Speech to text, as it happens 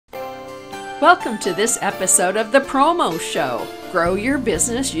Welcome to this episode of The Promo Show. Grow your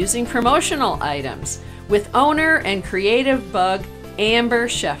business using promotional items with owner and creative bug Amber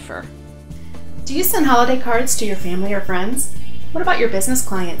Sheffer. Do you send holiday cards to your family or friends? What about your business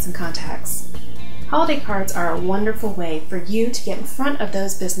clients and contacts? Holiday cards are a wonderful way for you to get in front of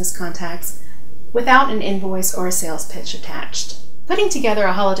those business contacts without an invoice or a sales pitch attached. Putting together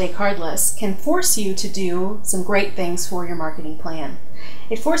a holiday card list can force you to do some great things for your marketing plan.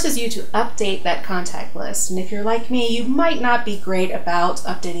 It forces you to update that contact list, and if you're like me, you might not be great about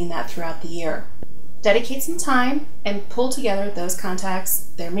updating that throughout the year. Dedicate some time and pull together those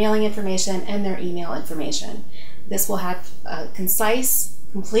contacts, their mailing information, and their email information. This will have a concise,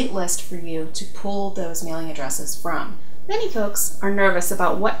 complete list for you to pull those mailing addresses from. Many folks are nervous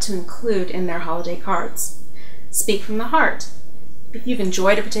about what to include in their holiday cards. Speak from the heart. If you've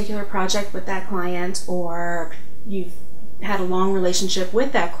enjoyed a particular project with that client, or you've had a long relationship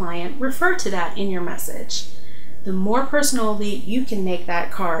with that client, refer to that in your message. The more personally you can make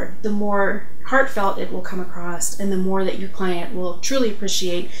that card, the more heartfelt it will come across, and the more that your client will truly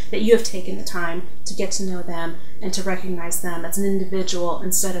appreciate that you have taken the time to get to know them and to recognize them as an individual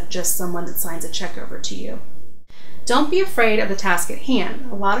instead of just someone that signs a check over to you. Don't be afraid of the task at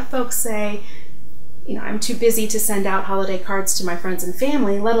hand. A lot of folks say, I'm too busy to send out holiday cards to my friends and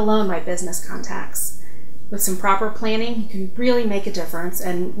family, let alone my business contacts. With some proper planning, you can really make a difference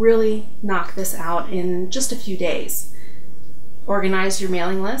and really knock this out in just a few days. Organize your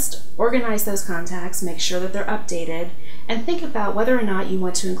mailing list, organize those contacts, make sure that they're updated, and think about whether or not you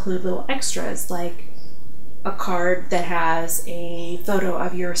want to include little extras like a card that has a photo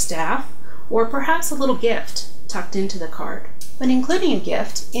of your staff, or perhaps a little gift tucked into the card. When including a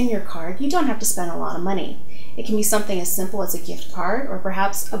gift in your card, you don't have to spend a lot of money. It can be something as simple as a gift card, or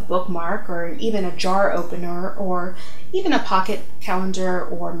perhaps a bookmark, or even a jar opener, or even a pocket calendar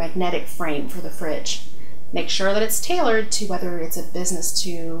or magnetic frame for the fridge. Make sure that it's tailored to whether it's a business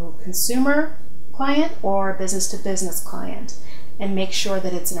to consumer client or a business to business client, and make sure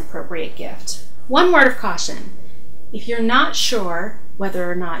that it's an appropriate gift. One word of caution: if you're not sure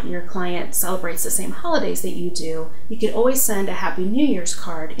whether or not your client celebrates the same holidays that you do, you can always send a Happy New Year's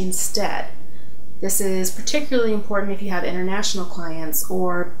card instead. This is particularly important if you have international clients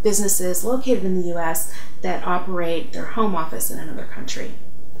or businesses located in the U.S. that operate their home office in another country.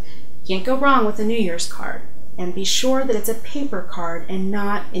 Can't go wrong with a New Year's card, and be sure that it's a paper card and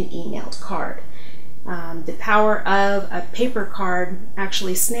not an emailed card. The power of a paper card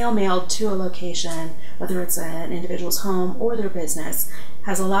actually snail mailed to a location, whether it's an individual's home or their business,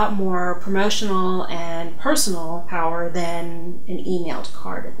 has a lot more promotional and personal power than an emailed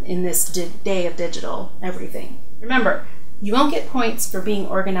card in this day of digital everything. Remember, you won't get points for being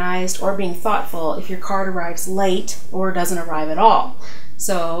organized or being thoughtful if your card arrives late or doesn't arrive at all.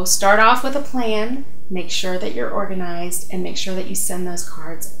 So start off with a plan, make sure that you're organized, and make sure that you send those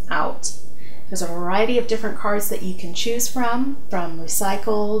cards out. There's a variety of different cards that you can choose from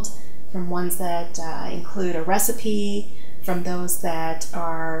recycled, from ones that include a recipe, from those that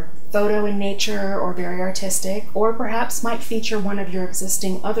are photo in nature or very artistic, or perhaps might feature one of your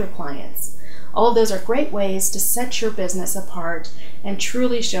existing other clients. All of those are great ways to set your business apart and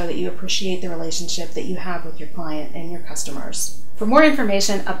truly show that you appreciate the relationship that you have with your client and your customers. For more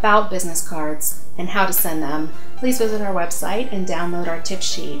information about business cards and how to send them, please visit our website and download our tip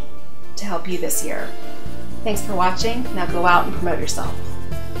sheet to help you this year. Thanks for watching. Now go out and promote yourself.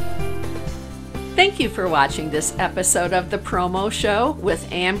 Thank you for watching this episode of The Promo Show with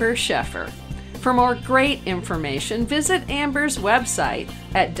Amber Sheffer. For more great information, visit Amber's website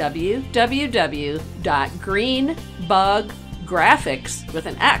at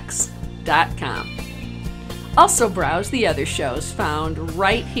www.greenbuggraphics.com. Also browse the other shows found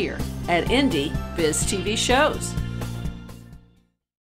right here at Indie Biz TV Shows.